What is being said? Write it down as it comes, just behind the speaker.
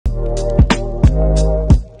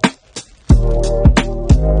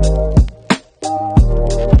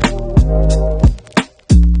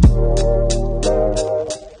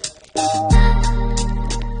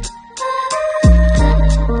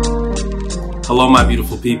Hello, my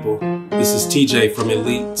beautiful people. This is TJ from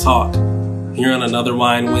Elite Talk, here on another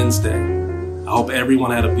Wine Wednesday. I hope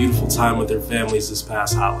everyone had a beautiful time with their families this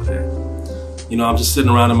past holiday. You know, I'm just sitting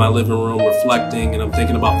around in my living room reflecting, and I'm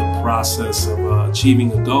thinking about the process of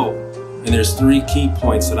achieving a goal. And there's 3 key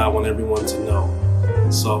points that I want everyone to know.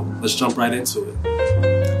 So let's jump right into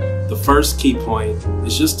it. The first key point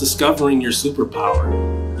is just discovering your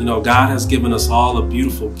superpower. You know, God has given us all a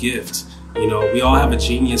beautiful gift. You know, we all have a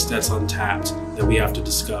genius that's untapped that we have to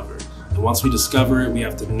discover. And once we discover it, we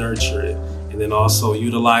have to nurture it and then also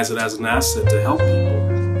utilize it as an asset to help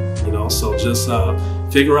people. You know, so just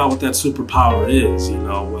figure out what that superpower is, you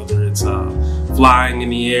know, whether it's flying in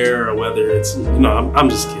the air or whether it's, you know, I'm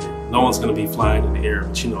just kidding. No one's going to be flying in the air,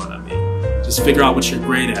 but you know what I mean. Just figure out what you're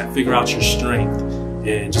great at, figure out your strength,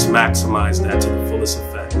 and just maximize that to the fullest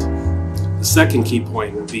effect. The second key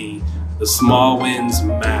point would be the small wins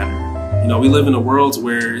matter. You know, we live in a world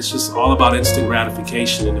where it's just all about instant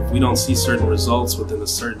gratification, and if we don't see certain results within a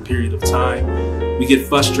certain period of time, we get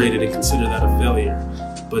frustrated and consider that a failure.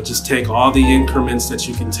 But just take all the increments that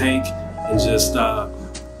you can take and just,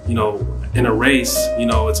 you know, in a race, you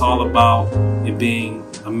know, it's all about it being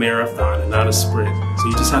a marathon and not a sprint. So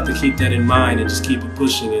you just have to keep that in mind and just keep it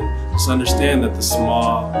pushing and just understand that the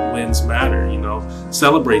small wins matter, you know.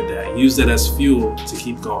 Celebrate that. Use that as fuel to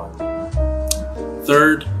keep going.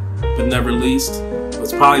 Third, but never least,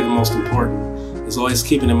 what's probably the most important, is always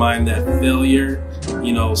keeping in mind that failure,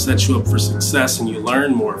 you know, sets you up for success and you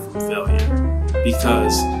learn more from failure.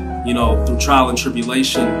 Because, you know, through trial and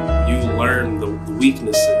tribulation, you learn the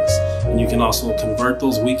weaknesses, and you can also convert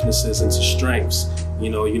those weaknesses into strengths.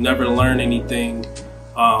 You know, you never learn anything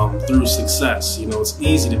through success. You know, it's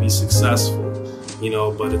easy to be successful, you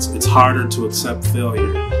know, but it's harder to accept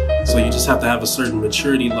failure. So you just have to have a certain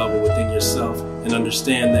maturity level within yourself and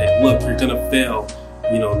understand that, look, you're gonna fail,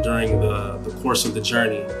 you know, during the course of the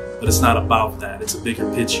journey, but it's not about that. It's a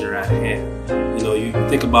bigger picture at hand. You know, you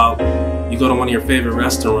think about, you go to one of your favorite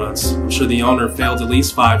restaurants, I'm sure the owner failed at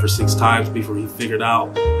least 5 or 6 times before he figured out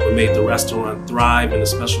what made the restaurant thrive in a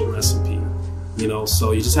special recipe. You know,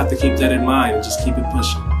 so you just have to keep that in mind and just keep it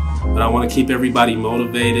pushing. But I want to keep everybody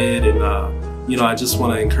motivated, and you know, I just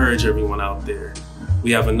want to encourage everyone out there. We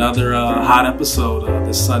have another hot episode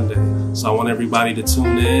this Sunday, so I want everybody to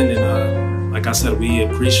tune in, and like I said, we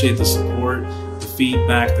appreciate the support, the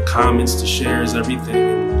feedback, the comments, the shares, everything,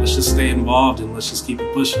 and let's just stay involved and let's just keep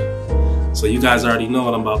it pushing. So you guys already know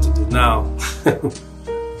what I'm about to do now.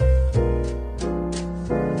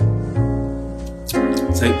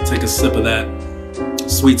 Take a sip of that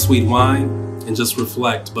sweet, sweet wine and just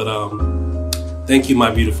reflect. But thank you, my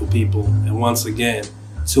beautiful people, and once again,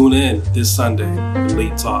 tune in this Sunday,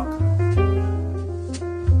 Elite Talk.